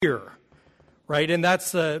fear, right? And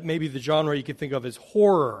that's maybe the genre you could think of as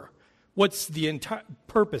horror. What's the entire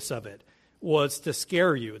purpose of it? Well, it's to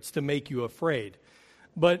scare you. It's to make you afraid.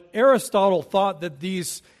 But Aristotle thought that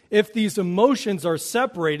if these emotions are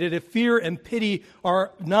separated, if fear and pity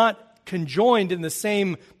are not conjoined in the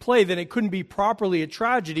same play, then it couldn't be properly a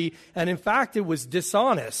tragedy. And in fact, it was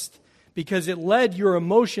dishonest because it led your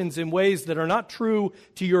emotions in ways that are not true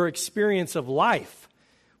to your experience of life.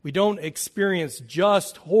 We don't experience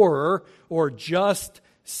just horror or just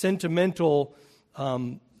sentimental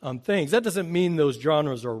things. That doesn't mean those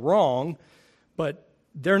genres are wrong, but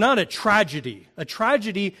they're not a tragedy. A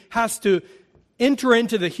tragedy has to enter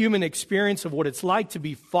into the human experience of what it's like to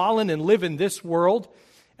be fallen and live in this world,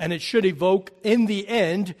 and it should evoke, in the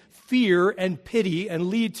end, fear and pity and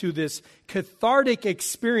lead to this cathartic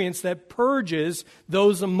experience that purges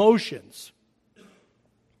those emotions.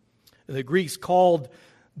 The Greeks called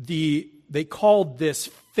this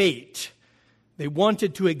fate. They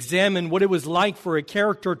wanted to examine what it was like for a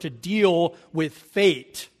character to deal with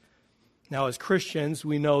fate. Now, as Christians,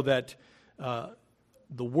 we know that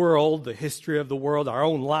the world, the history of the world, our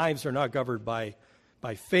own lives are not governed by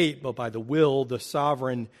fate, but by the will, the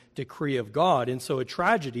sovereign decree of God. And so a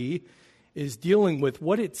tragedy is dealing with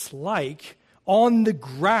what it's like on the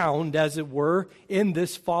ground, as it were, in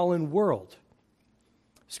this fallen world.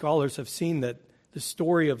 Scholars have seen that the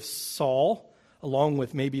story of Saul, along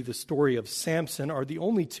with maybe the story of Samson, are the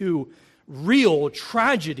only two real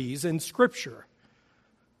tragedies in Scripture,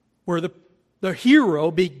 where the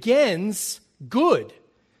hero begins good.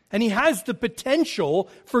 And he has the potential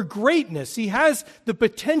for greatness. He has the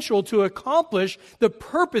potential to accomplish the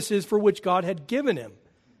purposes for which God had given him.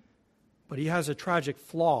 But he has a tragic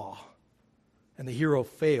flaw, and the hero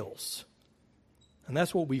fails. And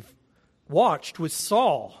that's what we've watched with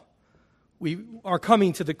Saul. We are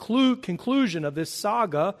coming to the conclusion of this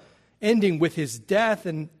saga, ending with his death,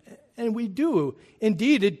 and we do.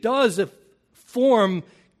 Indeed, it does form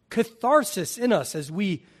catharsis in us as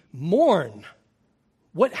we mourn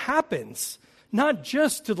what happens, not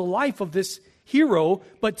just to the life of this hero,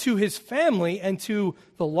 but to his family and to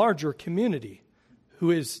the larger community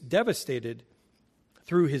who is devastated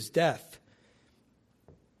through his death.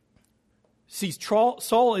 See,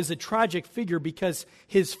 Saul is a tragic figure because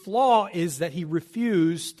his flaw is that he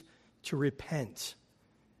refused to repent.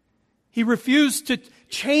 He refused to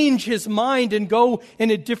change his mind and go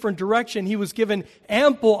in a different direction. He was given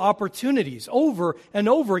ample opportunities over and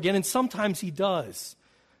over again, and sometimes he does.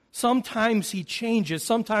 Sometimes he changes.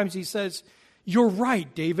 Sometimes he says, "You're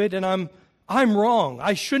right, David, and I'm wrong.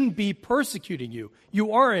 I shouldn't be persecuting you.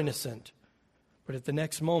 You are innocent." But at the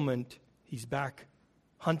next moment, he's back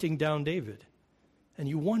hunting down David. And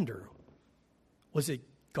you wonder, was it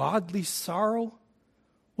godly sorrow?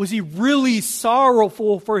 Was he really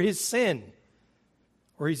sorrowful for his sin?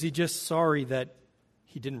 Or is he just sorry that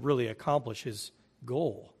he didn't really accomplish his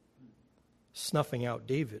goal, snuffing out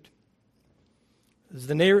David? As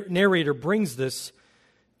the narrator brings this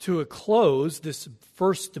to a close, this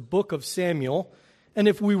first book of Samuel, and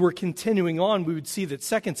if we were continuing on, we would see that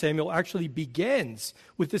 2 Samuel actually begins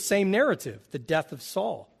with the same narrative, the death of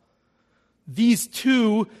Saul. These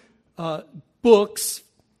two books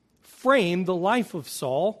frame the life of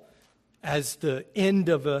Saul as the end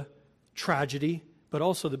of a tragedy, but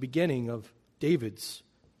also the beginning of David's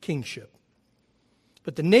kingship.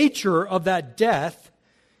 But the nature of that death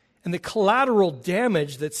and the collateral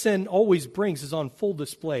damage that sin always brings is on full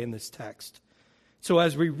display in this text. So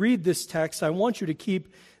as we read this text, I want you to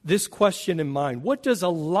keep this question in mind. What does a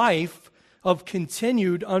life of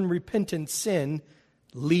continued unrepentant sin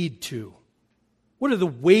lead to? What are the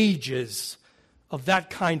wages of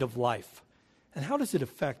that kind of life? And how does it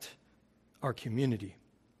affect our community?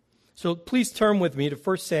 So please turn with me to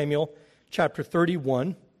 1 Samuel chapter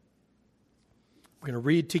 31. We're going to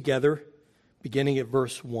read together, beginning at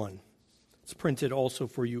verse 1. It's printed also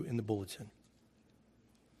for you in the bulletin.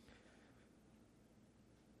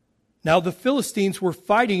 Now the Philistines were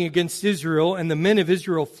fighting against Israel, and the men of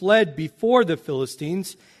Israel fled before the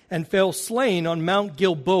Philistines and fell slain on Mount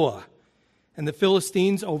Gilboa. And the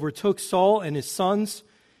Philistines overtook Saul and his sons,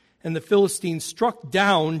 and the Philistines struck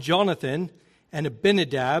down Jonathan and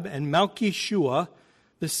Abinadab and Malchishua,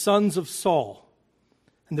 the sons of Saul.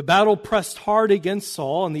 And the battle pressed hard against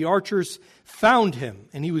Saul, and the archers found him,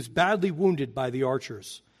 and he was badly wounded by the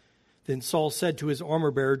archers. Then Saul said to his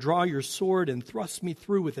armor-bearer, "Draw your sword and thrust me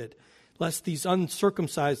through with it, lest these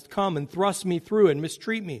uncircumcised come and thrust me through and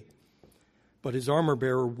mistreat me." But his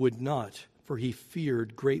armor-bearer would not, for he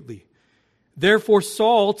feared greatly. Therefore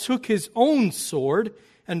Saul took his own sword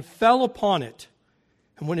and fell upon it.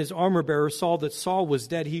 And when his armor-bearer saw that Saul was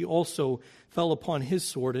dead, he also fell upon his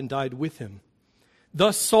sword and died with him.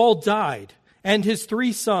 Thus Saul died, and his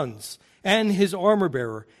 3 sons, and his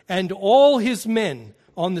armor-bearer, and all his men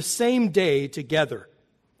on the same day together.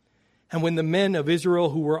 And when the men of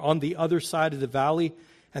Israel who were on the other side of the valley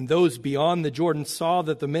and those beyond the Jordan saw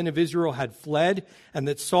that the men of Israel had fled, and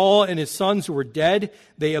that Saul and his sons were dead,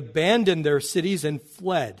 they abandoned their cities and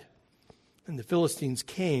fled. And the Philistines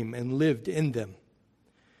came and lived in them.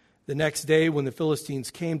 The next day, when the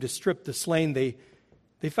Philistines came to strip the slain, they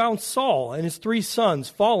found Saul and his 3 sons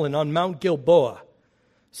fallen on Mount Gilboa.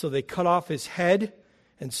 So they cut off his head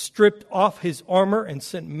and stripped off his armor and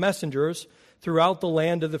sent messengers throughout the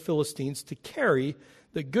land of the Philistines to carry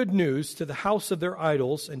the good news to the house of their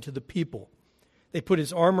idols and to the people. They put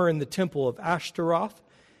his armor in the temple of Ashtaroth,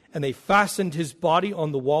 and they fastened his body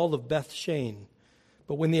on the wall of Bethshan.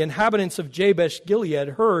 But when the inhabitants of Jabesh Gilead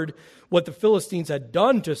heard what the Philistines had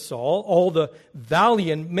done to Saul, all the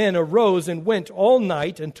valiant men arose and went all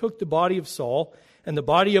night and took the body of Saul and the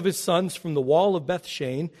body of his sons from the wall of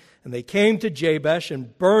Bethshan, and they came to Jabesh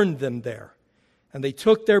and burned them there. And they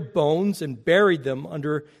took their bones and buried them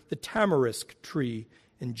under the tamarisk tree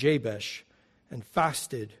in Jabesh and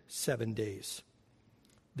fasted 7 days.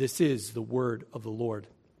 This is the word of the Lord.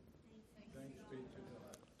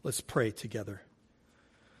 Let's pray together.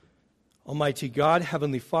 Almighty God,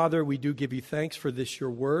 Heavenly Father, we do give you thanks for this,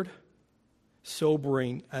 your word,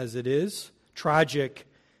 sobering as it is, tragic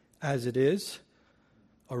as it is,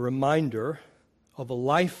 a reminder of a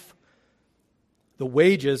life, the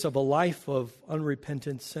wages of a life of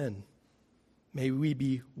unrepentant sin. May we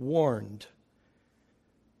be warned,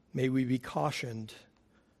 may we be cautioned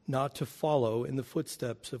not to follow in the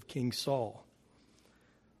footsteps of King Saul.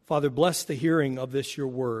 Father, bless the hearing of this, your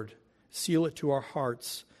word. Seal it to our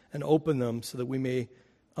hearts and open them so that we may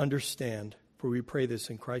understand. For we pray this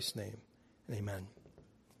in Christ's name. Amen.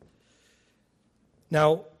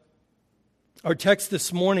 Now, our text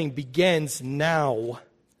this morning begins now.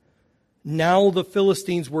 Now the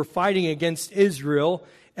Philistines were fighting against Israel,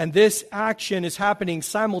 and this action is happening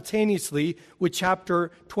simultaneously with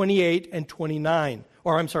chapter 28 and 29.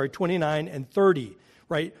 29 and 30,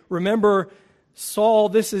 right? Remember, Saul,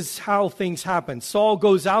 this is how things happen. Saul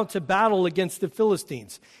goes out to battle against the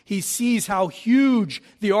Philistines. He sees how huge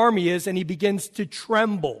the army is, and he begins to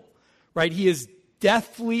tremble, right? He is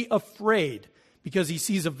deathly afraid because he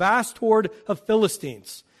sees a vast horde of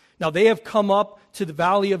Philistines. Now, they have come up to the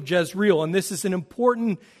valley of Jezreel, and this is an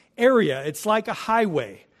important area. It's like a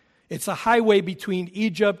highway. It's a highway between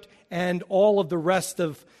Egypt and all of the rest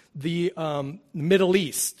of the Middle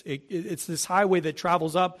East. It's this highway that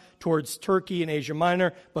travels up towards Turkey and Asia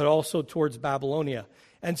Minor, but also towards Babylonia.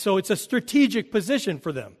 And so it's a strategic position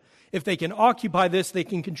for them. If they can occupy this, they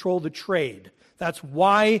can control the trade. That's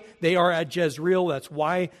why they are at Jezreel. That's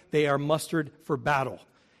why they are mustered for battle.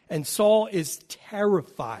 And Saul is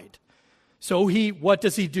terrified. So what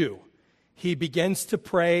does he do? He begins to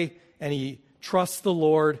pray and he trusts the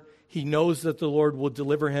Lord. He knows that the Lord will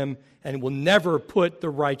deliver him and will never put the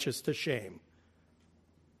righteous to shame.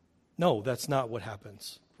 No, that's not what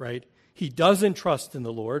happens, right? He doesn't trust in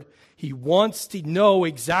the Lord. He wants to know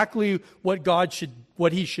exactly what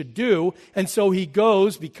he should do. And so he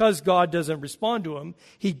goes, because God doesn't respond to him,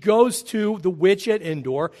 he goes to the witch at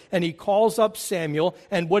Endor and he calls up Samuel.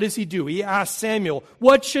 And what does he do? He asks Samuel,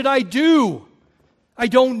 "What should I do? I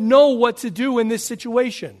don't know what to do in this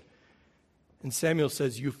situation." And Samuel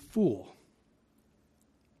says, "You fool.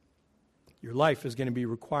 Your life is going to be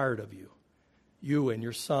required of you, you and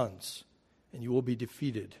your sons, and you will be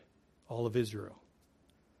defeated, all of Israel."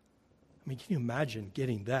 I mean, can you imagine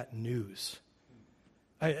getting that news?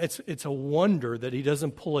 It's a wonder that he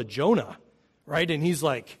doesn't pull a Jonah, right? And he's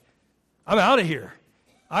like, "I'm out of here.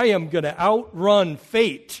 I am going to outrun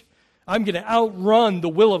fate. I'm going to outrun the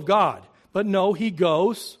will of God." But no, he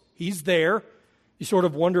goes. He's there. You sort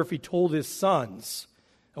of wonder if he told his sons.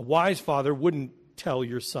 A wise father wouldn't tell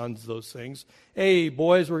your sons those things. "Hey,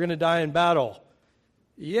 boys, we're going to die in battle."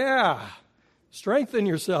 Yeah, strengthen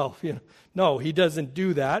yourself. No, he doesn't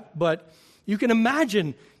do that. But you can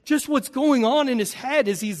imagine just what's going on in his head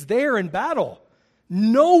as he's there in battle,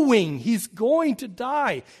 knowing he's going to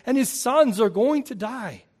die and his sons are going to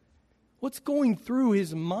die. What's going through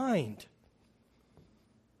his mind?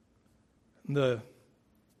 The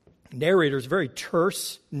narrator is very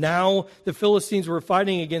terse. Now the Philistines were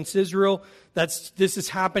fighting against Israel. This is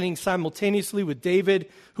happening simultaneously with David,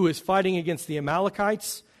 who is fighting against the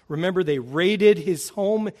Amalekites. Remember, they raided his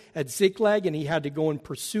home at Ziklag, and he had to go and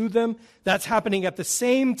pursue them. That's happening at the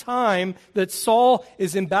same time that Saul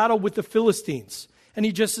is in battle with the Philistines. And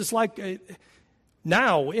he just is like,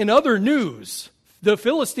 Now, in other news, the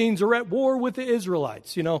Philistines are at war with the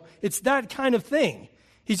Israelites. It's that kind of thing.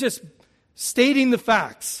 He's just stating the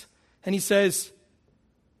facts. And he says,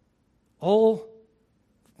 all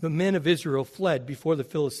the men of Israel fled before the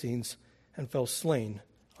Philistines and fell slain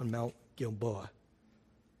on Mount Gilboa.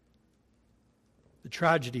 The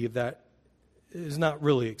tragedy of that is not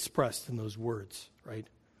really expressed in those words, right?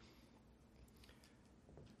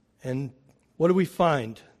 And what do we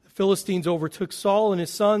find? The Philistines overtook Saul and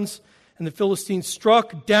his sons, and the Philistines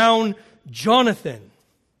struck down Jonathan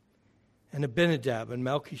and Abinadab and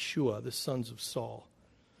Malchishua, the sons of Saul.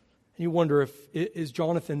 And you wonder, is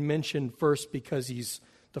Jonathan mentioned first because he's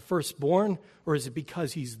the firstborn, or is it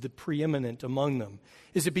because he's the preeminent among them?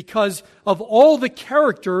 Is it because of all the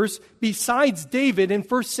characters besides David in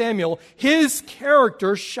 1 Samuel, his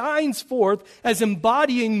character shines forth as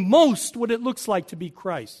embodying most what it looks like to be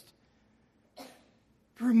Christ?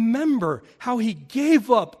 Remember how he gave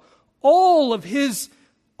up all of his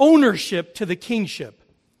ownership to the kingship.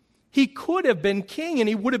 He could have been king, and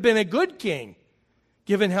he would have been a good king,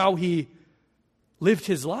 given how he lived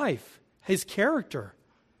his life, his character.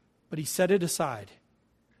 But he set it aside.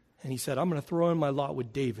 And he said, I'm going to throw in my lot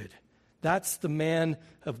with David. That's the man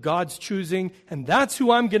of God's choosing, and that's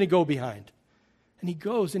who I'm going to go behind. And he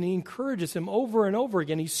goes and he encourages him over and over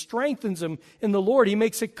again. He strengthens him in the Lord. He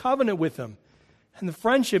makes a covenant with him. And the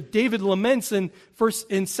friendship David laments in 2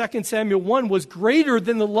 Samuel 1 was greater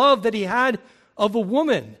than the love that he had of a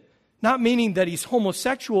woman. Not meaning that he's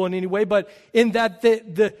homosexual in any way, but in that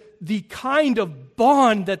the kind of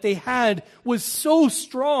bond that they had was so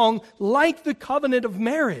strong, like the covenant of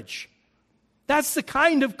marriage. That's the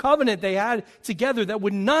kind of covenant they had together that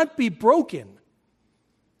would not be broken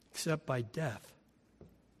except by death.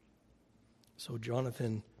 So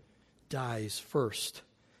Jonathan dies first.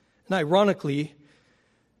 And ironically,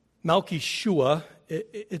 Malchishua,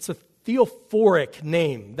 it's a theophoric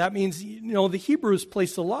name. That means, the Hebrews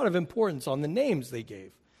placed a lot of importance on the names they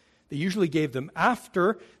gave. They usually gave them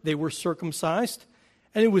after they were circumcised,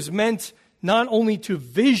 and it was meant not only to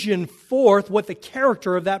vision forth what the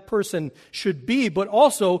character of that person should be, but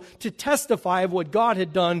also to testify of what God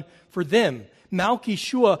had done for them.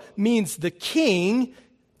 Malchishua means the king,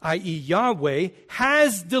 i.e. Yahweh,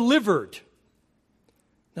 has delivered.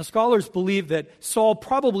 Now, scholars believe that Saul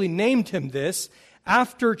probably named him this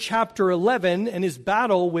after chapter 11 and his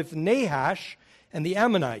battle with Nahash and the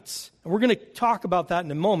Ammonites. And we're going to talk about that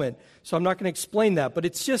in a moment, so I'm not going to explain that, but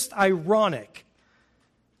it's just ironic.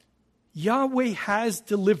 Yahweh has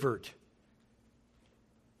delivered.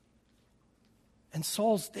 And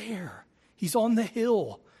Saul's there. He's on the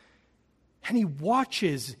hill. And he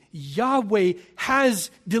watches Yahweh has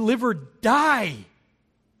delivered die.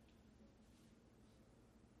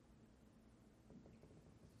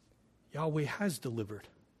 Yahweh has delivered.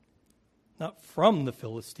 Not from the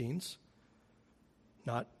Philistines,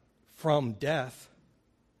 not from death,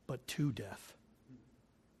 but to death.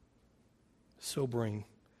 Sobering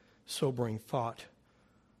thought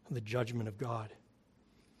of the judgment of God.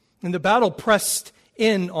 And the battle pressed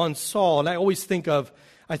in on Saul, and I always think of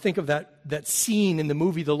that scene in the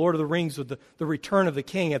movie The Lord of the Rings with the Return of the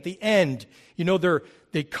King. At the end,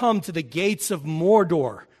 they come to the gates of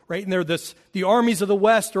Mordor. Right? And the armies of the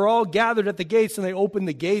west are all gathered at the gates, and they open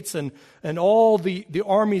the gates, and all the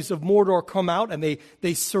armies of Mordor come out, and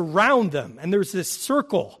they surround them. And there's this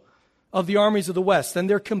circle of the armies of the west, and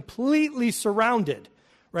they're completely surrounded.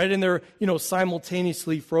 Right? And they're,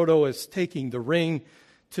 simultaneously, Frodo is taking the ring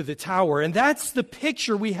to the tower. And that's the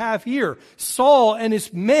picture we have here. Saul and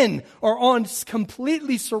his men are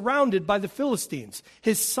completely surrounded by the Philistines.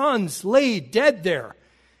 His sons lay dead there.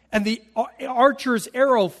 And the archer's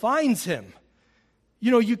arrow finds him.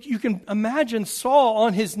 You can imagine Saul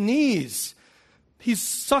on his knees. He's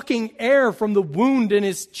sucking air from the wound in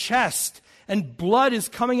his chest, and blood is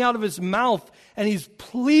coming out of his mouth, and he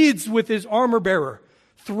pleads with his armor bearer,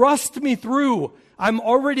 "Thrust me through. I'm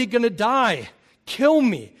already going to die. Kill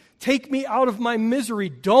me. Take me out of my misery.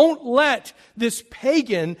 Don't let this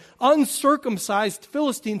pagan, uncircumcised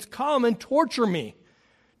Philistines come and torture me.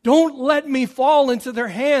 Don't let me fall into their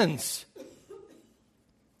hands."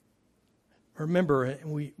 Remember,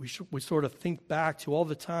 we sort of think back to all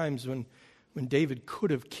the times when David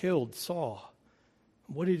could have killed Saul.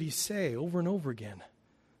 What did he say over and over again?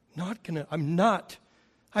 I'm not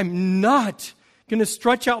going to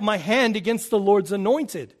stretch out my hand against the Lord's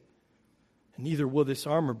anointed. And neither will this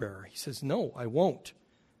armor bearer. He says, no, I won't.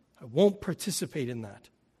 I won't participate in that.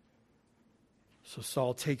 So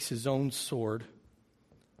Saul takes his own sword,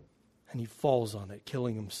 and he falls on it,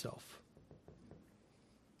 killing himself.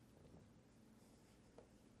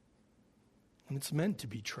 And it's meant to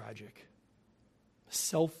be tragic.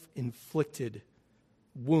 Self-inflicted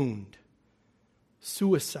wound.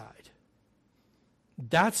 Suicide.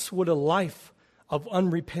 That's what a life of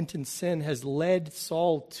unrepentant sin has led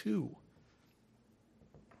Saul to.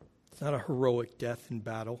 It's not a heroic death in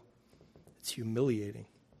battle. It's humiliating.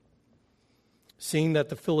 Seeing that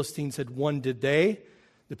the Philistines had won today,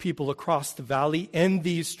 the people across the valley and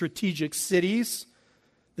these strategic cities,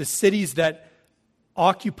 the cities that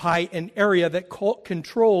occupy an area that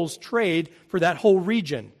controls trade for that whole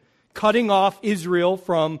region, cutting off Israel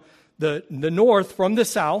from the north, from the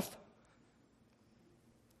south,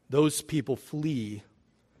 those people flee,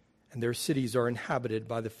 and their cities are inhabited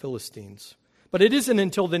by the Philistines. But it isn't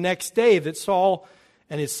until the next day that Saul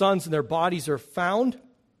and his sons and their bodies are found.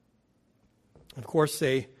 Of course,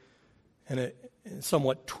 they, in a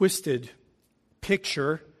somewhat twisted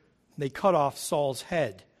picture, they cut off Saul's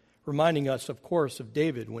head, reminding us, of course, of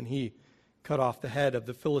David when he cut off the head of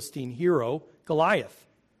the Philistine hero, Goliath.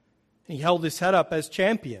 He held his head up as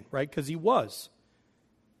champion, right? Because he was.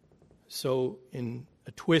 So in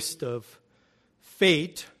a twist of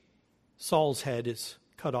fate, Saul's head is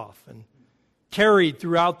cut off and carried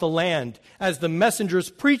throughout the land as the messengers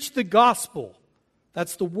preached the gospel.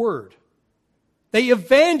 That's the word. They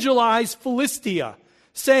evangelized Philistia,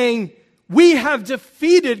 saying, "We have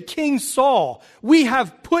defeated King Saul. We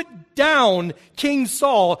have put down King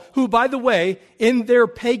Saul," who, by the way, in their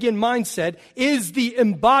pagan mindset, is the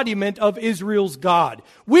embodiment of Israel's God.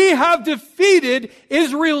 We have defeated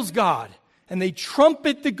Israel's God. And they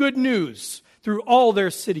trumpet the good news through all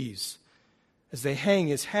their cities as they hang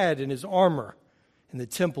his head and his armor in the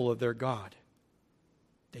temple of their God.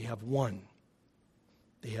 They have won.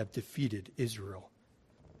 They have defeated Israel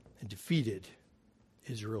and defeated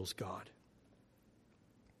Israel's God.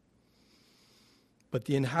 But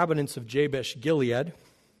the inhabitants of Jabesh Gilead,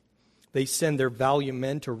 they send their valiant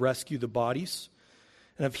men to rescue the bodies.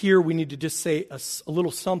 And of here we need to just say a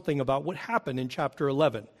little something about what happened in chapter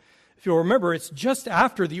 11. If you'll remember, it's just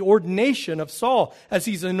after the ordination of Saul. As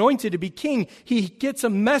he's anointed to be king, he gets a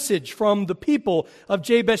message from the people of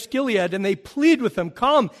Jabesh Gilead, and they plead with him,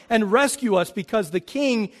 "Come and rescue us," because the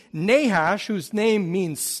king Nahash, whose name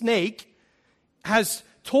means snake, has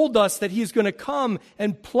told us that he's going to come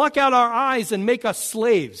and pluck out our eyes and make us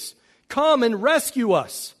slaves. Come and rescue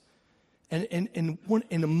us. And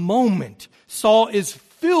in a moment, Saul is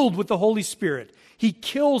filled with the Holy Spirit. He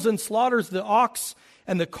kills and slaughters the ox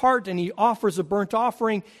and the cart, and he offers a burnt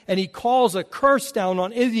offering, and he calls a curse down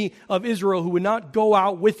on any of Israel who would not go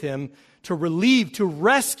out with him to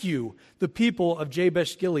rescue the people of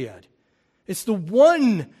Jabesh Gilead. It's the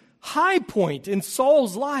one high point in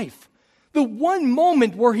Saul's life. The one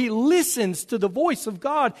moment where he listens to the voice of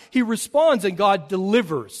God, he responds, and God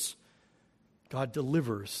delivers. God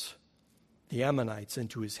delivers the Ammonites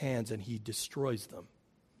into his hands, and he destroys them.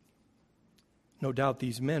 No doubt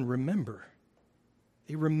these men remember.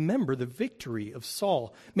 They remember the victory of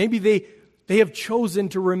Saul. Maybe they have chosen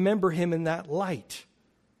to remember him in that light.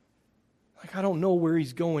 Like, I don't know where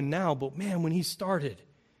he's going now, but man, when he started,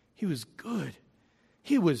 he was good.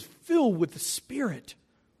 He was filled with the Spirit.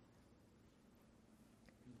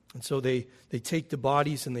 And so they take the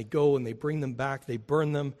bodies and they go and they bring them back, they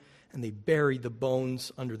burn them, and they bury the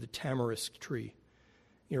bones under the tamarisk tree.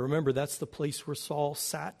 You remember, that's the place where Saul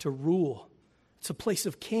sat to rule. It's a place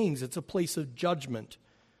of kings. It's a place of judgment.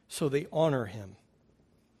 So they honor him.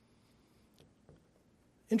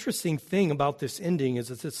 Interesting thing about this ending is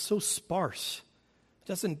that it's so sparse. It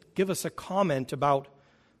doesn't give us a comment about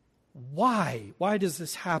why. Why does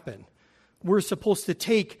this happen? We're supposed to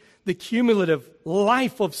take the cumulative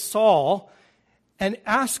life of Saul and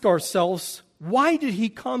ask ourselves, why did he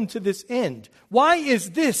come to this end? Why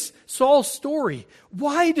is this Saul's story?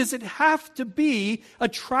 Why does it have to be a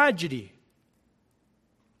tragedy?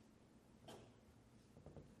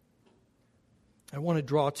 I want to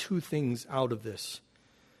draw two things out of this.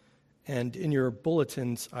 And in your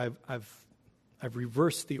bulletins, I've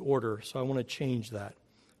reversed the order, so I want to change that.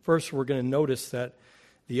 First, we're going to notice that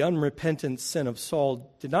the unrepentant sin of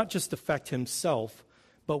Saul did not just affect himself,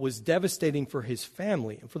 but was devastating for his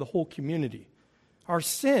family and for the whole community. Our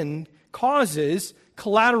sin causes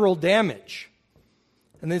collateral damage.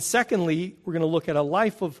 And then secondly, we're going to look at a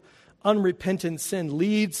life of unrepentant sin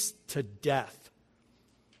leads to death.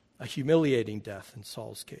 A humiliating death in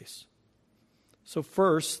Saul's case. So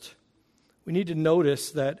first, we need to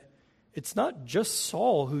notice that it's not just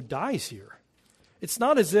Saul who dies here. It's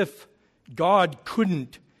not as if God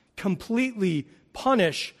couldn't completely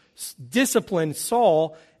punish, discipline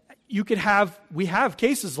Saul. We have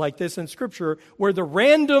cases like this in Scripture where the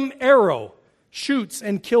random arrow shoots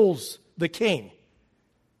and kills the king.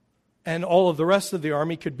 And all of the rest of the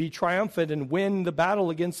army could be triumphant and win the battle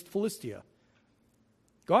against Philistia.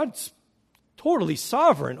 God's totally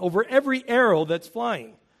sovereign over every arrow that's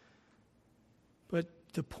flying. But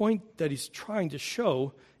the point that he's trying to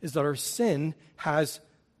show is that our sin has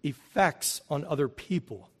effects on other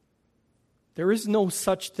people. There is no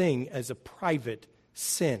such thing as a private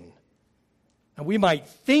sin. Now, we might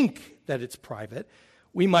think that it's private.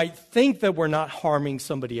 We might think that we're not harming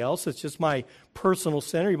somebody else. It's just my personal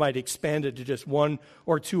sin. Or you might expand it to just one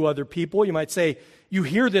or two other people. You might say, you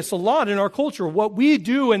hear this a lot in our culture. What we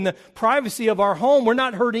do in the privacy of our home, we're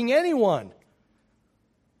not hurting anyone.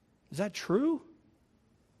 Is that true?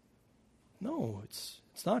 No, it's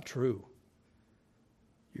not true.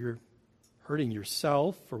 You're hurting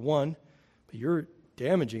yourself, for one, but you're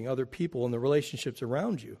damaging other people and the relationships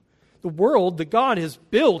around you. The world that God has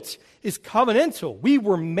built is covenantal. We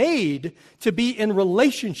were made to be in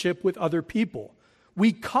relationship with other people.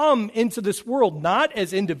 We come into this world not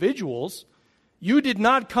as individuals. You did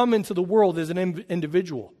not come into the world as an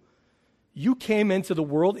individual. You came into the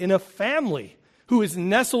world in a family who is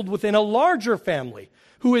nestled within a larger family,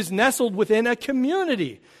 who is nestled within a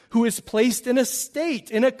community, who is placed in a state,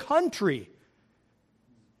 in a country.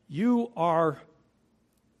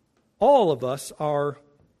 All of us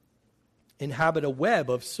inhabit a web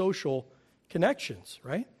of social connections,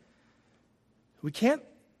 right? We can't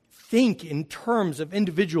think in terms of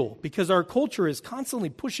individual because our culture is constantly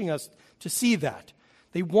pushing us to see that.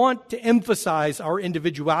 They want to emphasize our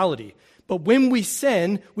individuality. But when we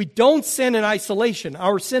sin, we don't sin in isolation.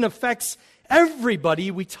 Our sin affects everybody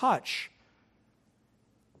we touch.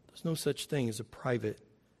 There's no such thing as a private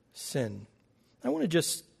sin. I want to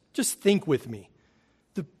just think with me.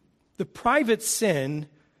 The private sin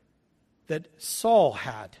that Saul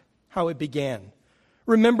had, how it began.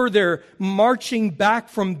 Remember, they're marching back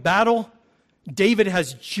from battle. David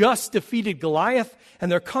has just defeated Goliath,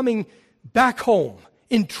 and they're coming back home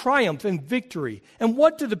in triumph and victory. And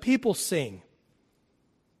what do the people sing?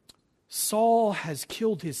 Saul has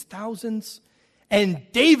killed his thousands, and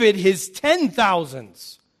David his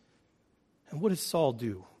 10,000s. And what does Saul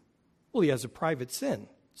do? Well, he has a private sin.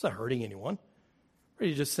 It's not hurting anyone.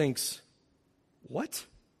 He just thinks, what?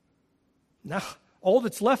 Now, all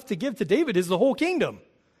that's left to give to David is the whole kingdom.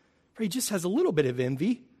 He just has a little bit of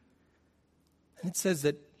envy. And it says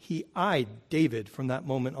that he eyed David from that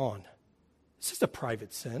moment on. It's just a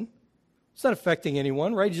private sin. It's not affecting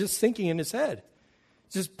anyone, right? He's just thinking in his head.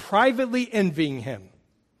 He's just privately envying him.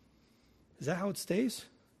 Is that how it stays?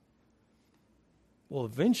 Well,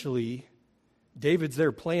 eventually, David's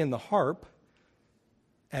there playing the harp,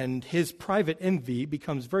 and his private envy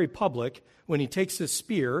becomes very public when he takes his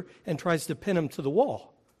spear and tries to pin him to the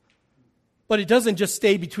wall. But it doesn't just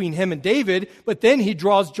stay between him and David, but then he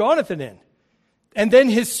draws Jonathan in. And then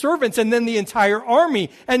his servants, and then the entire army.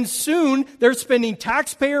 And soon they're spending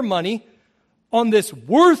taxpayer money on this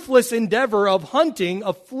worthless endeavor of hunting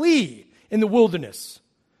a flea in the wilderness.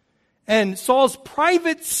 And Saul's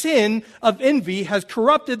private sin of envy has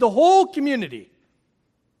corrupted the whole community.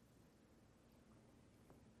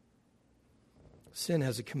 Sin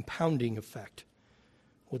has a compounding effect.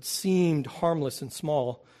 What seemed harmless and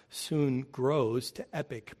small soon grows to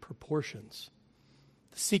epic proportions.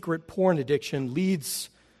 The secret porn addiction leads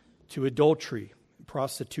to adultery,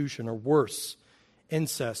 prostitution, or worse,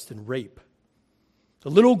 incest and rape. The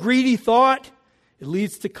little greedy thought, it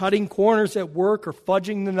leads to cutting corners at work or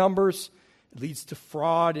fudging the numbers. It leads to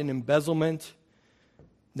fraud and embezzlement,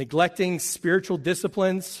 neglecting spiritual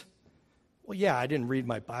disciplines. Well, yeah, I didn't read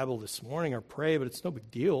my Bible this morning or pray, but it's no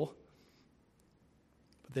big deal.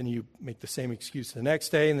 But then you make the same excuse the next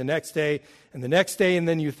day and the next day and the next day, and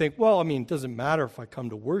then you think, well, it doesn't matter if I come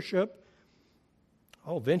to worship.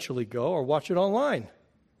 I'll eventually go or watch it online.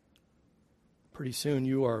 Pretty soon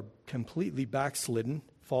you are completely backslidden,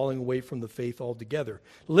 falling away from the faith altogether.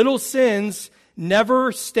 Little sins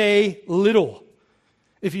never stay little.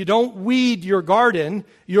 If you don't weed your garden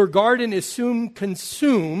is soon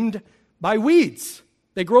consumed by weeds.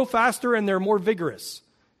 They grow faster and they're more vigorous.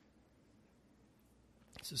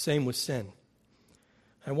 It's the same with sin.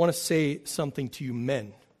 I want to say something to you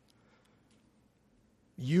men.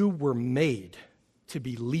 You were made to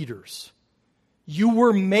be leaders. You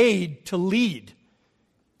were made to lead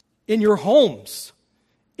in your homes,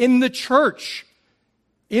 in the church,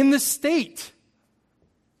 in the state.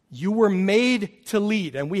 You were made to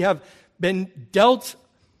lead. And we have been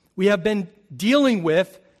dealing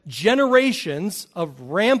with generations of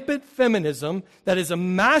rampant feminism that has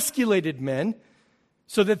emasculated men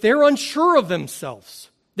so that they're unsure of themselves.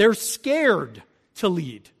 They're scared to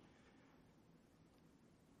lead.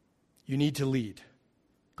 You need to lead.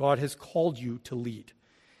 God has called you to lead.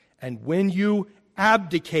 And when you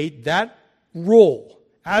abdicate that role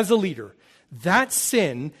as a leader, that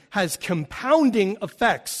sin has compounding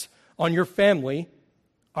effects on your family,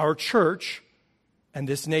 our church, and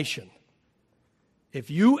this nation.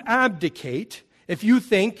 If you abdicate, if you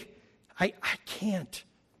think, I can't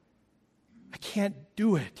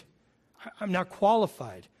do it. I'm not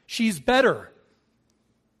qualified. She's better.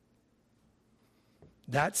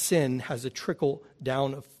 That sin has a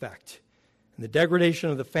trickle-down effect. And the degradation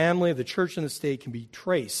of the family, of the church, and the state can be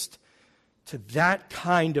traced to that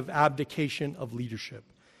kind of abdication of leadership.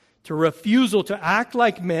 To refusal to act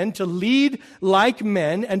like men, to lead like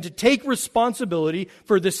men, and to take responsibility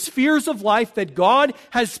for the spheres of life that God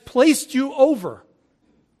has placed you over.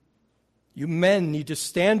 You men need to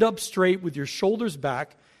stand up straight with your shoulders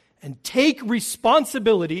back and take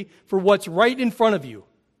responsibility for what's right in front of you.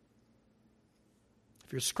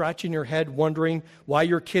 If you're scratching your head wondering why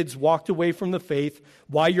your kids walked away from the faith,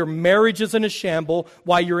 why your marriage is in a shamble,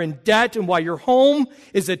 why you're in debt, and why your home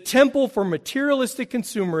is a temple for materialistic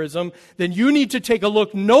consumerism, then you need to take a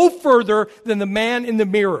look no further than the man in the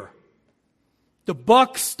mirror. The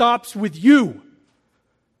buck stops with you.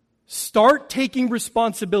 Start taking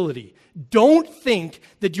responsibility. Don't think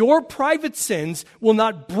that your private sins will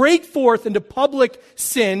not break forth into public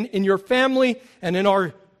sin in your family and in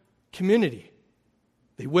our community.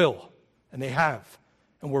 They will, and they have,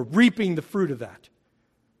 and we're reaping the fruit of that.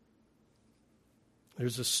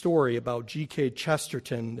 There's a story about G.K.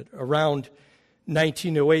 Chesterton that around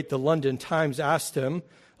 1908, the London Times asked him,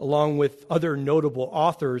 along with other notable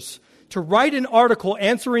authors, to write an article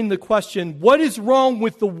answering the question, what is wrong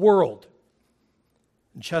with the world?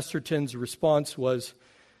 And Chesterton's response was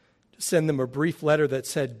to send them a brief letter that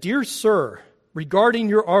said, Dear Sir, regarding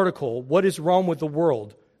your article, what is wrong with the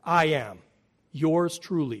world? I am. Yours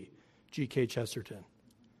truly, G.K. Chesterton.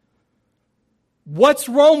 What's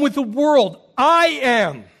wrong with the world? I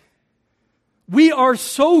am. We are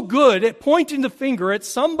so good at pointing the finger at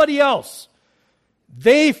somebody else.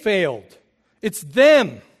 They failed. It's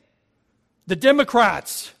them. The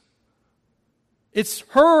Democrats. It's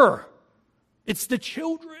her. It's the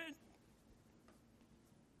children.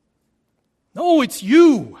 No, it's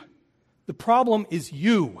you. The problem is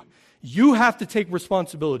you. You have to take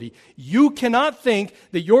responsibility. You cannot think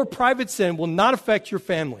that your private sin will not affect your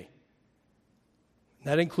family.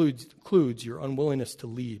 That includes your unwillingness to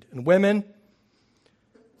lead. And women,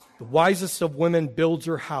 the wisest of women builds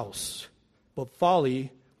her house, but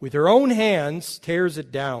folly with her own hands tears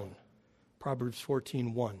it down. Proverbs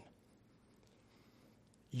 14:1.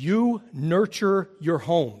 You nurture your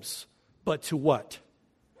homes, but to what?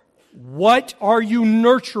 What are you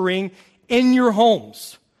nurturing in your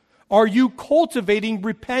homes? Are you cultivating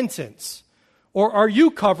repentance? Or are you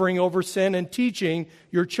covering over sin and teaching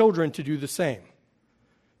your children to do the same?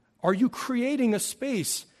 Are you creating a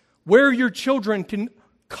space where your children can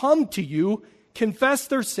come to you, confess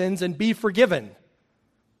their sins, and be forgiven?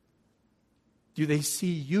 Do they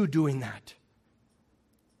see you doing that?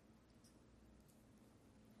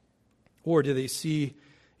 Or do they see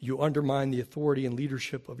you undermine the authority and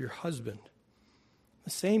leadership of your husband? The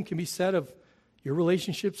same can be said of your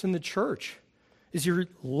relationships in the church. Is your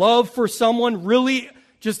love for someone really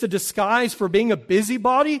just a disguise for being a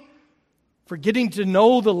busybody? For getting to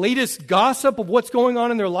know the latest gossip of what's going on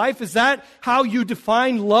in their life? Is that how you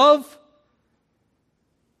define love?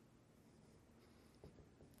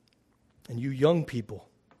 And you young people,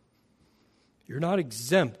 you're not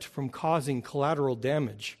exempt from causing collateral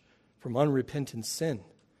damage from unrepentant sin.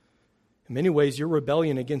 In many ways, your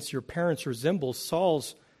rebellion against your parents resembles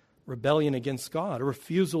Saul's rebellion against God, a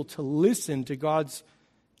refusal to listen to God's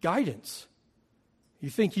guidance. You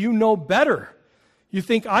think you know better. You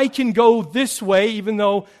think I can go this way even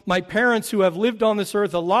though my parents who have lived on this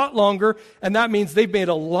earth a lot longer, and that means they've made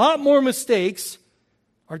a lot more mistakes,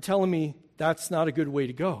 are telling me that's not a good way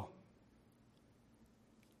to go.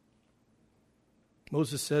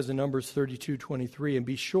 Moses says in Numbers 32:23, and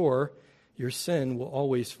be sure your sin will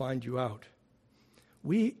always find you out.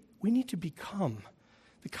 We need to become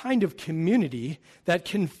the kind of community that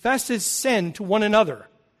confesses sin to one another.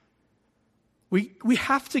 We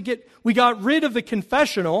got rid of the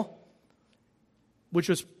confessional, which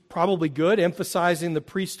was probably good, emphasizing the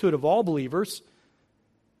priesthood of all believers.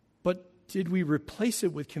 But did we replace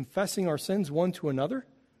it with confessing our sins one to another?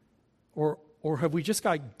 Or have we just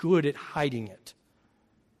got good at hiding it?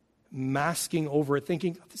 Masking over it,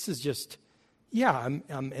 thinking, this is just, I'm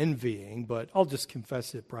envying, but I'll just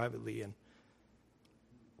confess it privately and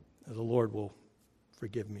the Lord will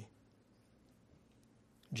forgive me.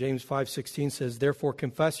 James 5:16 says, "Therefore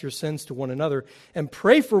confess your sins to one another and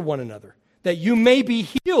pray for one another, that you may be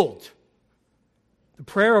healed. The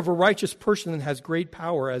prayer of a righteous person has great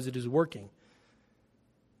power as it is working."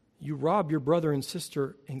 You rob your brother and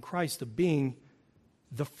sister in Christ of being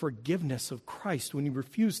the forgiveness of Christ when you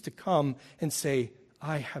refuse to come and say,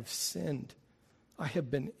 "I have sinned. I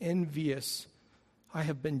have been envious. I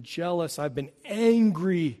have been jealous. I've been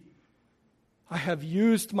angry. I have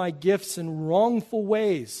used my gifts in wrongful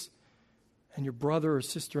ways." And your brother or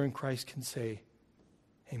sister in Christ can say,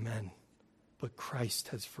 "Amen. But Christ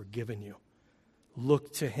has forgiven you."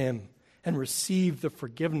 Look to him and receive the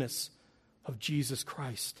forgiveness of Jesus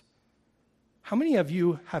Christ. How many of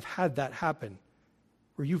you have had that happen?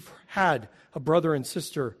 Where you've had a brother and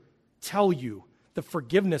sister tell you the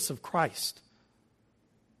forgiveness of Christ?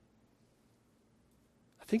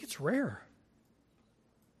 I think it's rare.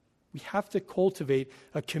 We have to cultivate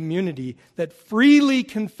a community that freely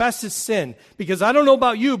confesses sin. Because I don't know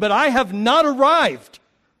about you, but I have not arrived.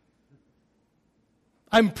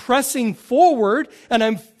 I'm pressing forward and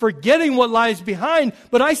I'm forgetting what lies behind,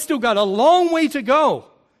 but I still got a long way to go.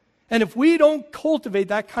 And if we don't cultivate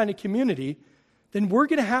that kind of community, then we're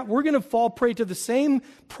going to fall prey to the same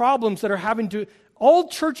problems that are having to all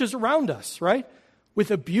churches around us, right?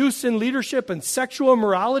 With abuse in leadership and sexual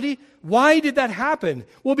immorality. Why did that happen?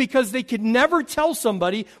 Well, because they could never tell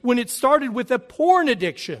somebody when it started with a porn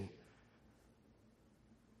addiction.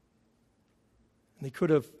 And they could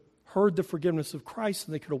have heard the forgiveness of Christ,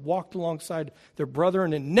 and they could have walked alongside their brother,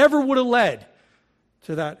 and it never would have led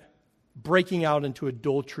to that breaking out into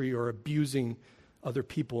adultery or abusing other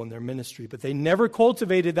people in their ministry. But they never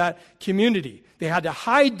cultivated that community. They had to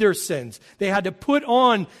hide their sins. They had to put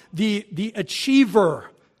on the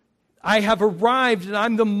achiever. I have arrived and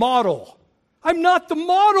I'm the model. I'm not the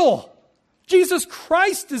model. Jesus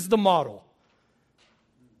Christ is the model.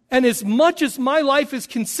 And as much as my life is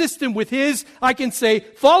consistent with his, I can say,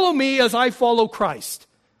 "Follow me as I follow Christ."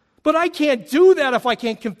 But I can't do that if I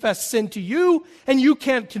can't confess sin to you, and you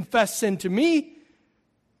can't confess sin to me.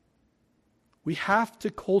 We have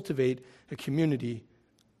to cultivate a community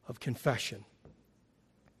of confession.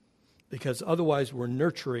 Because otherwise we're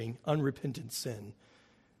nurturing unrepentant sin.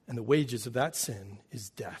 And the wages of that sin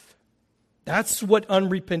is death. That's what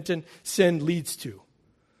unrepentant sin leads to.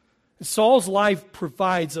 Saul's life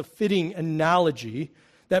provides a fitting analogy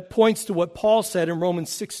that points to what Paul said in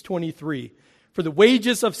Romans 6:23. "For the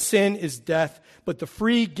wages of sin is death, but the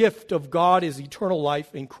free gift of God is eternal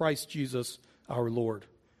life in Christ Jesus our Lord."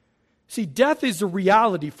 See, death is a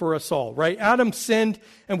reality for us all, right? Adam sinned,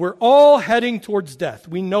 and we're all heading towards death.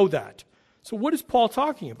 We know that. So what is Paul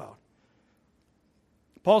talking about?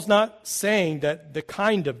 Paul's not saying that the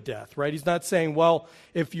kind of death, right? He's not saying, well,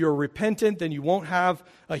 if you're repentant, then you won't have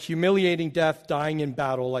a humiliating death dying in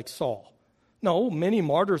battle like Saul. No, many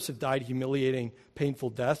martyrs have died humiliating,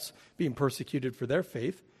 painful deaths, being persecuted for their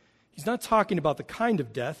faith. He's not talking about the kind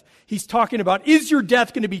of death. He's talking about, is your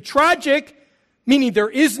death going to be tragic? Meaning there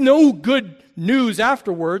is no good news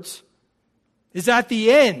afterwards. Is at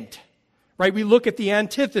the end, right? We look at the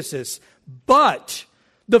antithesis. But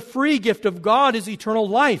the free gift of God is eternal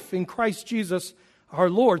life in Christ Jesus our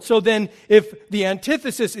Lord. So then, if the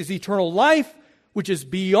antithesis is eternal life, which is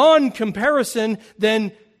beyond comparison,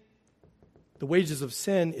 then the wages of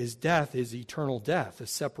sin is death, is eternal death, a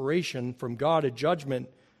separation from God, a judgment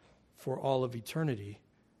for all of eternity,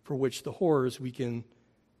 for which the horrors we can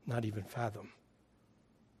not even fathom.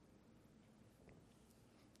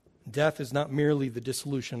 Death is not merely the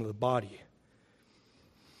dissolution of the body.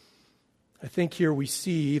 I think here we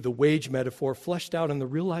see the wage metaphor fleshed out in the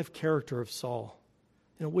real-life character of Saul.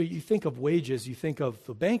 You know, when you think of wages, you think of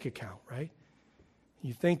the bank account, right?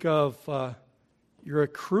 You think of you're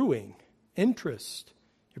accruing interest.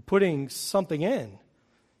 You're putting something in.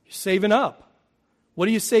 You're saving up. What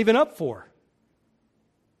are you saving up for?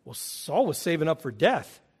 Well, Saul was saving up for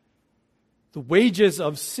death. The wages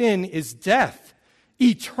of sin is death,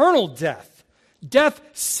 eternal death, death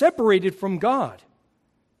separated from God.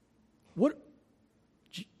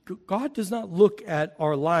 God does not look at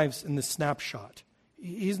our lives in the snapshot.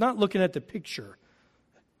 He's not looking at the picture.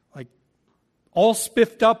 Like all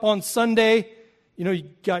spiffed up on Sunday, you know, you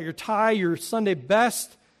got your tie, your Sunday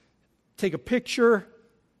best, take a picture.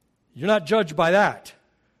 You're not judged by that.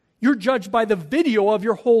 You're judged by the video of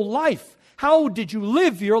your whole life. How did you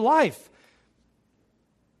live your life?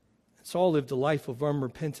 Saul lived a life of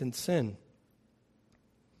unrepentant sin.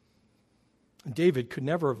 David could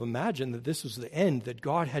never have imagined that this was the end that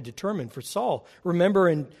God had determined for Saul. Remember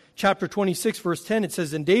in chapter 26, verse 10, it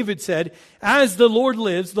says, "And David said, 'As the Lord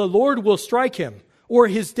lives, the Lord will strike him, or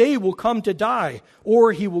his day will come to die,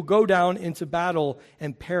 or he will go down into battle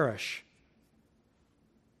and perish.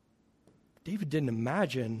 David didn't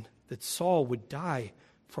imagine that Saul would die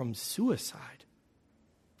from suicide,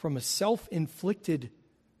 from a self-inflicted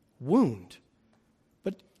wound.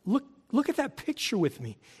 But look at that picture with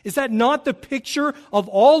me. Is that not the picture of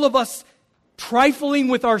all of us trifling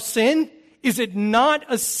with our sin? Is it not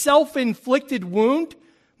a self-inflicted wound?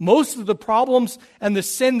 Most of the problems and the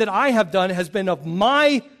sin that I have done has been of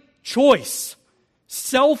my choice.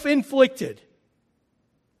 Self-inflicted.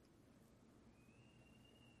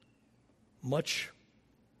 Much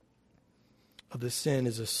of the sin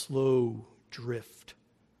is a slow drift.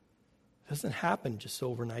 It doesn't happen just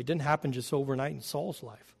overnight. It didn't happen just overnight in Saul's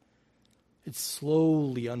life. It's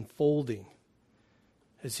slowly unfolding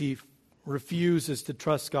as he refuses to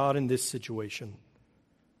trust God in this situation,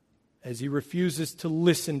 as he refuses to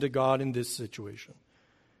listen to God in this situation,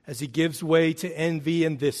 as he gives way to envy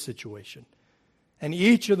in this situation. And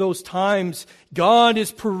each of those times, God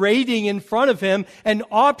is parading in front of him an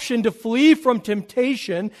option to flee from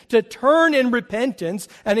temptation, to turn in repentance,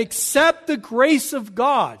 and accept the grace of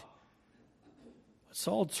God. But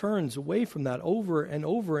Saul turns away from that over and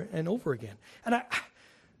over and over again. And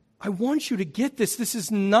I want you to get this. This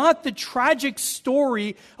is not the tragic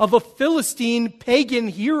story of a Philistine pagan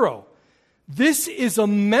hero. This is a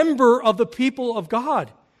member of the people of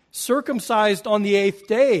God, circumcised on the 8th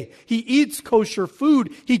day. He eats kosher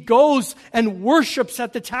food. He goes and worships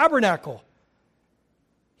at the tabernacle.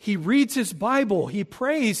 He reads his Bible. He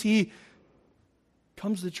prays. He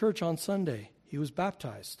comes to church on Sunday. He was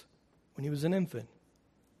baptized when he was an infant.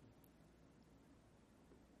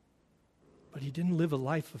 But he didn't live a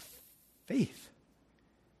life of faith.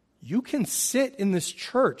 You can sit in this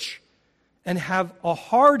church and have a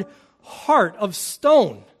hard heart of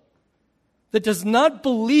stone that does not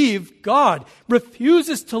believe God,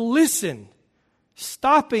 refuses to listen,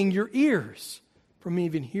 stopping your ears from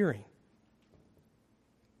even hearing.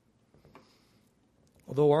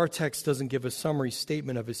 Although our text doesn't give a summary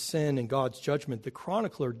statement of his sin and God's judgment, the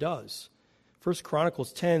chronicler does. 1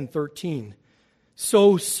 Chronicles 10:13.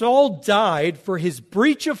 So Saul died for his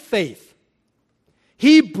breach of faith.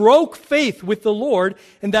 He broke faith with the Lord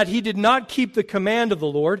in that he did not keep the command of the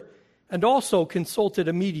Lord, and also consulted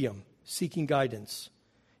a medium, seeking guidance.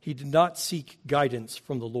 He did not seek guidance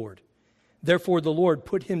from the Lord. Therefore the Lord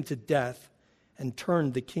put him to death and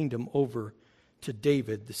turned the kingdom over to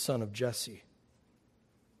David, the son of Jesse.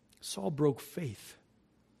 Saul broke faith.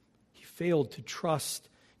 He failed to trust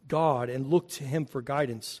God and look to him for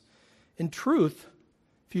guidance. In truth,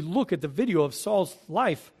 if you look at the video of Saul's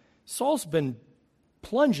life, Saul's been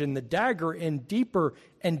plunging the dagger in deeper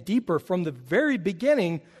and deeper from the very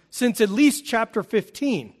beginning since at least chapter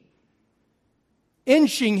 15,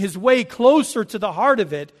 inching his way closer to the heart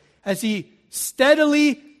of it as he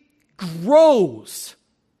steadily grows,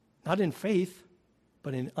 not in faith,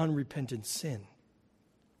 but in unrepentant sin.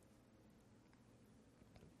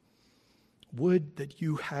 Would that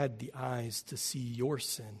you had the eyes to see your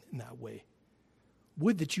sin in that way.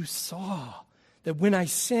 Would that you saw that when I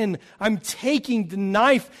sin, I'm taking the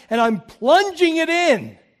knife and I'm plunging it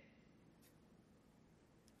in.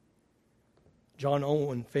 John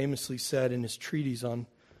Owen famously said in his treatise on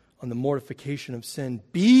the mortification of sin,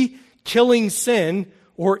 be killing sin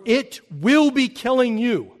or it will be killing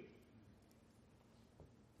you.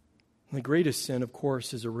 And the greatest sin, of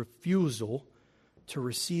course, is a refusal to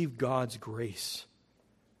receive God's grace,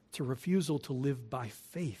 to refusal to live by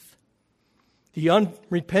faith. The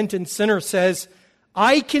unrepentant sinner says,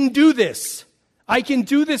 I can do this. I can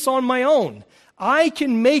do this on my own. I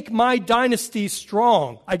can make my dynasty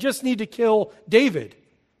strong. I just need to kill David.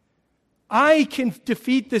 I can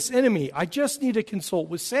defeat this enemy. I just need to consult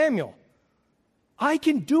with Samuel. I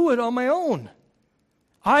can do it on my own.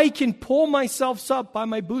 I can pull myself up by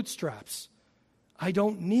my bootstraps. I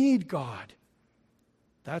don't need God.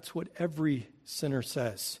 That's what every sinner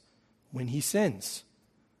says when he sins.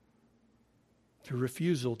 The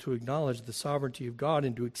refusal to acknowledge the sovereignty of God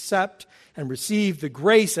and to accept and receive the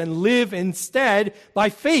grace and live instead by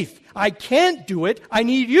faith. I can't do it. I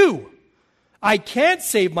need you. I can't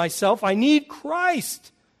save myself. I need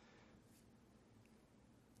Christ.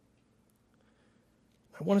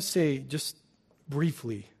 I want to say just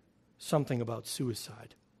briefly something about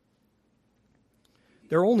suicide.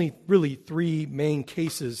 There are only really 3 main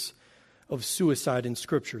cases of suicide in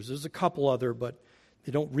Scriptures. There's a couple other, but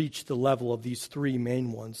they don't reach the level of these 3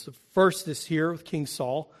 main ones. The first is here with King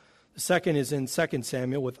Saul. The second is in 2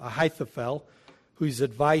 Samuel with Ahithophel, whose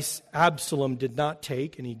advice Absalom did not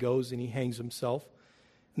take, and he goes and he hangs himself.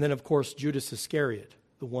 And then, of course, Judas Iscariot,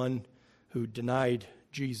 the one who denied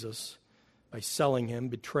Jesus by selling him,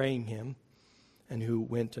 betraying him, and who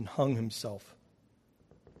went and hung himself.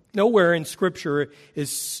 Nowhere in Scripture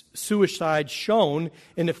is suicide shown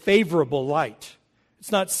in a favorable light.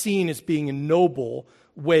 It's not seen as being a noble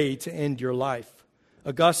way to end your life.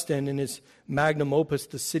 Augustine, in his magnum opus,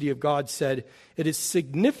 The City of God, said, "It is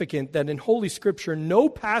significant that in Holy Scripture no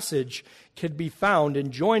passage can be found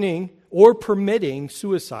enjoining or permitting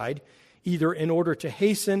suicide, either in order to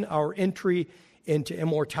hasten our entry into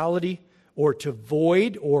immortality or to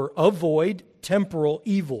void or avoid temporal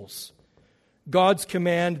evils. God's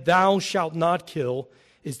command, 'Thou shalt not kill,'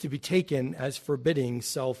 is to be taken as forbidding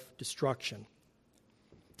self-destruction."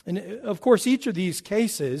 And of course, each of these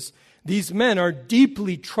cases, these men are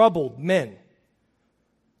deeply troubled men.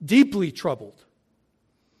 Deeply troubled.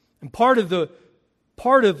 And part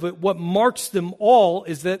of what marks them all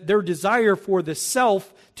is that their desire for the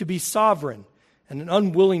self to be sovereign and an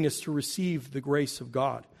unwillingness to receive the grace of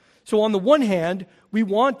God. So on the one hand, we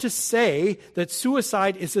want to say that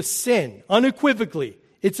suicide is a sin. Unequivocally,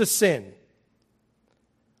 it's a sin.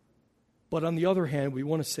 But on the other hand, we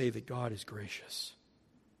want to say that God is gracious.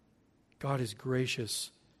 God is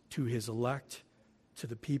gracious to his elect, to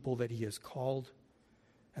the people that he has called.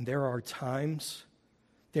 And there are times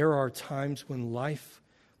when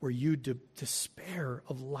where you despair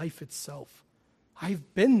of life itself.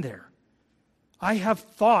 I've been there. I have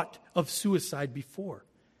thought of suicide before.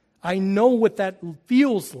 I know what that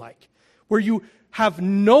feels like, where you have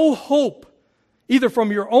no hope, either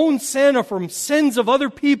from your own sin or from sins of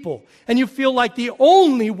other people, and you feel like the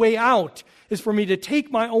only way out is for me to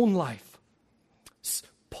take my own life.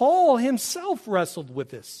 Paul himself wrestled with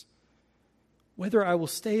this. Whether I will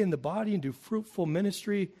stay in the body and do fruitful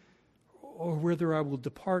ministry, or whether I will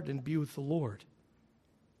depart and be with the Lord.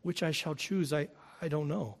 Which I shall choose, I don't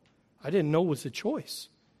know. I didn't know it was a choice.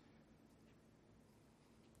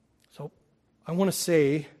 So I want to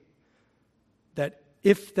say that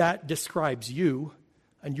if that describes you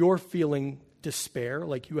and you're feeling despair,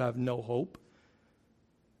 like you have no hope,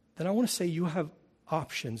 then I want to say you have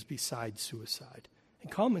options besides suicide. And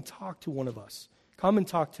come and talk to one of us. Come and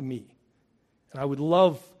talk to me. And I would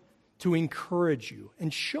love to encourage you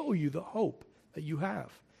and show you the hope that you have,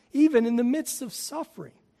 even in the midst of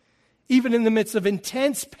suffering, even in the midst of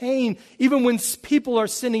intense pain, even when people are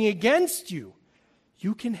sinning against you.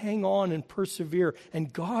 You can hang on and persevere,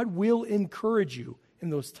 and God will encourage you in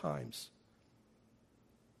those times.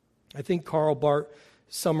 I think Karl Barth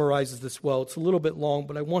summarizes this well. It's a little bit long,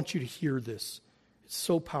 but I want you to hear this. It's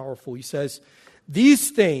so powerful. He says, "These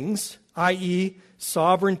things, i.e.,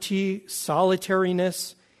 sovereignty,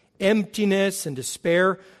 solitariness, emptiness, and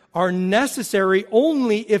despair, are necessary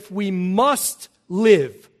only if we must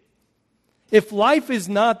live. If life is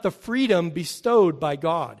not the freedom bestowed by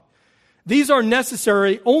God. These are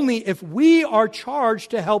necessary only if we are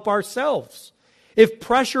charged to help ourselves. If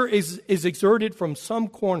pressure is exerted from some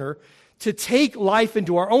corner to take life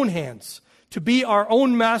into our own hands, to be our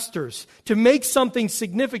own masters, to make something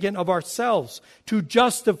significant of ourselves, to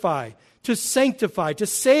justify, to sanctify, to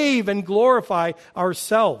save and glorify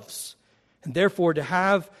ourselves, and therefore to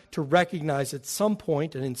have to recognize at some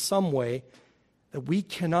point and in some way that we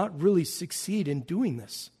cannot really succeed in doing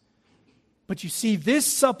this. But you see, this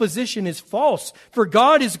supposition is false, for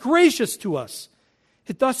God is gracious to us.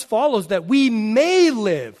 It thus follows that we may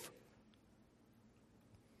live.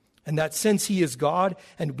 And that since he is God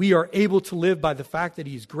and we are able to live by the fact that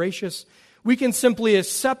he is gracious, we can simply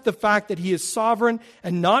accept the fact that he is sovereign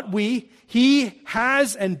and not we. He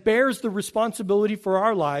has and bears the responsibility for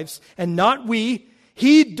our lives and not we.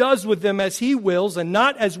 He does with them as he wills and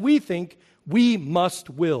not as we think we must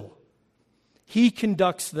will. He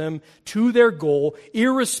conducts them to their goal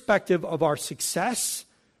irrespective of our success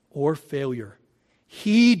or failure.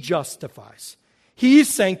 He justifies. He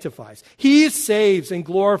sanctifies. He saves and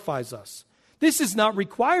glorifies us. This is not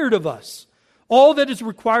required of us. All that is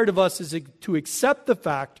required of us is to accept the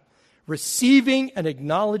fact, receiving and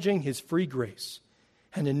acknowledging his free grace.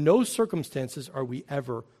 And in no circumstances are we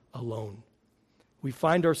ever alone. We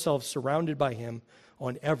find ourselves surrounded by him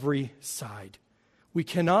on every side. We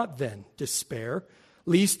cannot then despair,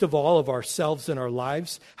 least of all of ourselves and our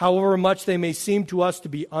lives, however much they may seem to us to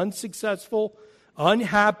be unsuccessful,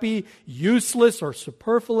 unhappy, useless, or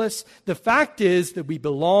superfluous. The fact is that we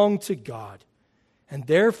belong to God. And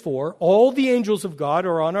therefore, all the angels of God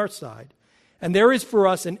are on our side. And there is for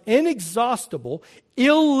us an inexhaustible,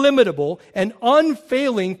 illimitable, and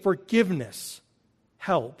unfailing forgiveness,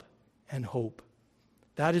 help, and hope.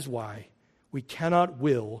 That is why we cannot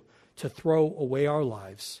will to throw away our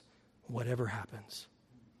lives, whatever happens.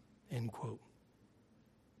 End quote.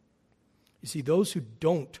 You see, those who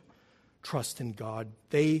don't trust in God,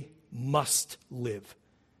 they must live.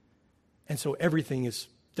 And so everything is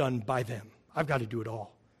done by them. I've got to do it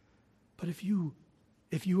all. But if you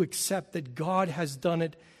accept that God has done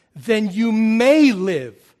it, then you may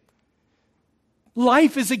live.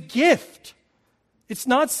 Life is a gift. It's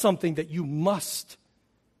not something that you must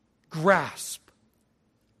grasp.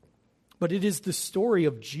 But it is the story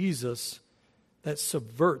of Jesus that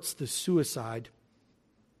subverts the story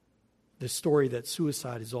that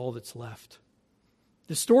suicide is all that's left.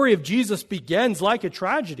 The story of Jesus begins like a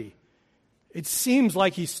tragedy. It seems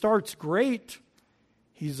like he starts great.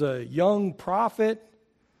 He's a young prophet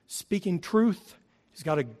speaking truth. He's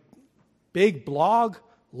got a big blog,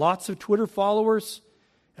 lots of Twitter followers.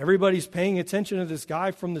 Everybody's paying attention to this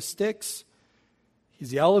guy from the sticks.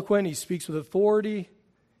 He's eloquent. He speaks with authority.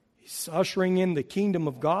 He's ushering in the kingdom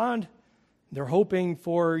of God. They're hoping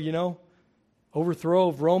for, overthrow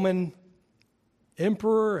of Roman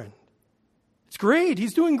emperor. And it's great.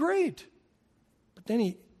 He's doing great. But then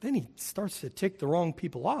he starts to tick the wrong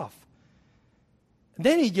people off. And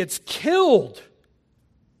then he gets killed.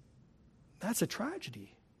 That's a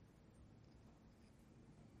tragedy.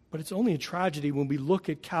 But it's only a tragedy when we look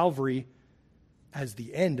at Calvary as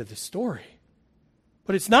the end of the story.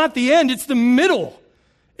 But it's not the end, it's the middle.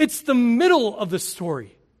 It's the middle of the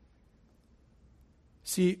story.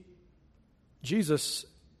 See, Jesus'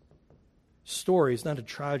 story is not a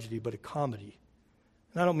tragedy, but a comedy.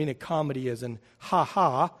 And I don't mean a comedy as in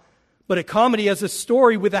ha-ha, but a comedy as a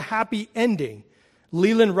story with a happy ending.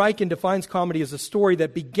 Leland Ryken defines comedy as a story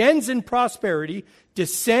that begins in prosperity,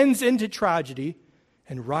 descends into tragedy,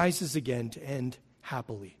 and rises again to end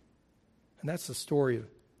happily. And that's the story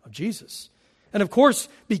of Jesus. And of course,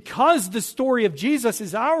 because the story of Jesus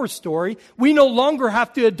is our story, we no longer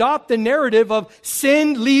have to adopt the narrative of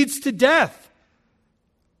sin leads to death.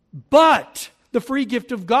 But the free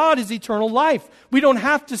gift of God is eternal life. We don't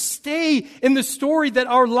have to stay in the story that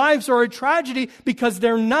our lives are a tragedy, because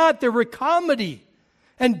they're not. They're a comedy.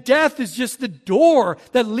 And death is just the door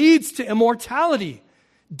that leads to immortality.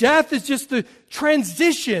 Death is just the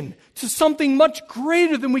transition to something much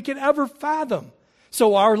greater than we could ever fathom.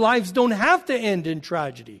 So our lives don't have to end in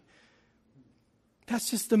tragedy. That's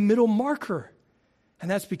just the middle marker. And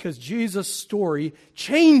that's because Jesus' story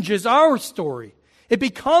changes our story. It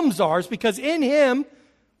becomes ours because in Him,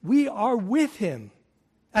 we are with Him.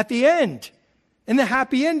 At the end, in the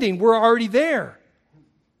happy ending, we're already there.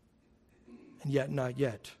 And yet not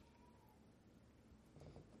yet.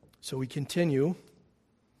 So we continue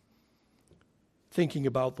thinking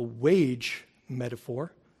about the wage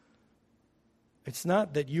metaphor. It's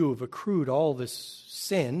not that you have accrued all this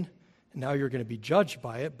sin and now you're going to be judged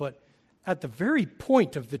by it, but at the very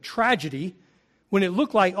point of the tragedy, when it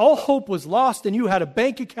looked like all hope was lost and you had a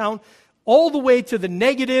bank account all the way to the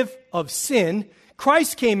negative of sin,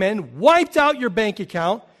 Christ came in, wiped out your bank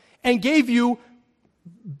account, and gave you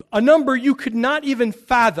a number you could not even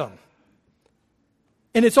fathom.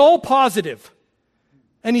 And it's all positive.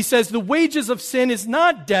 And He says, the wages of sin is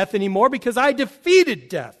not death anymore because I defeated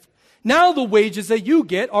death. Now the wages that you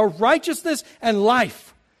get are righteousness and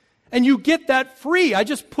life. And you get that free. I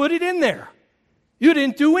just put it in there. You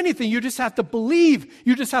didn't do anything. You just have to believe.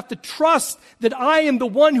 You just have to trust that I am the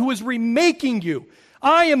one who is remaking you.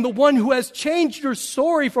 I am the one who has changed your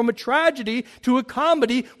story from a tragedy to a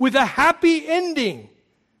comedy with a happy ending.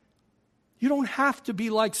 You don't have to be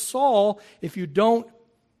like Saul if you don't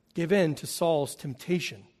give in to Saul's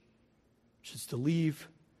temptation, which is to leave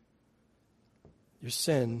your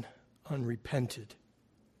sin unrepented.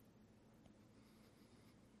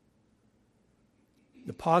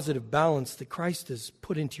 The positive balance that Christ has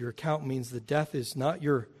put into your account means that death is not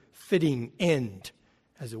your fitting end,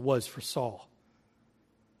 as it was for Saul,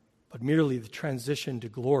 but merely the transition to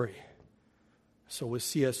glory. So with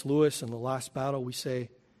C.S. Lewis in The Last Battle, we say,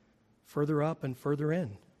 further up and further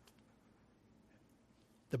in.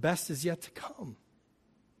 The best is yet to come.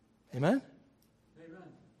 Amen? Amen.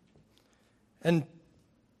 And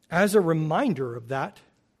as a reminder of that,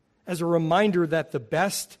 as a reminder that the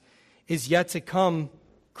best is yet to come,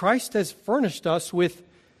 Christ has furnished us with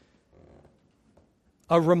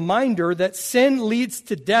a reminder that sin leads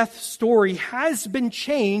to death story has been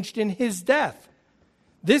changed in His death.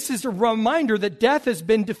 This is a reminder that death has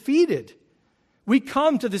been defeated. We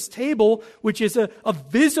come to this table, which is a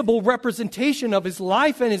visible representation of His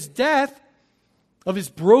life and His death, of His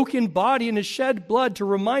broken body and His shed blood, to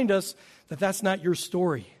remind us that that's not your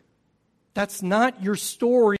story. That's not your story.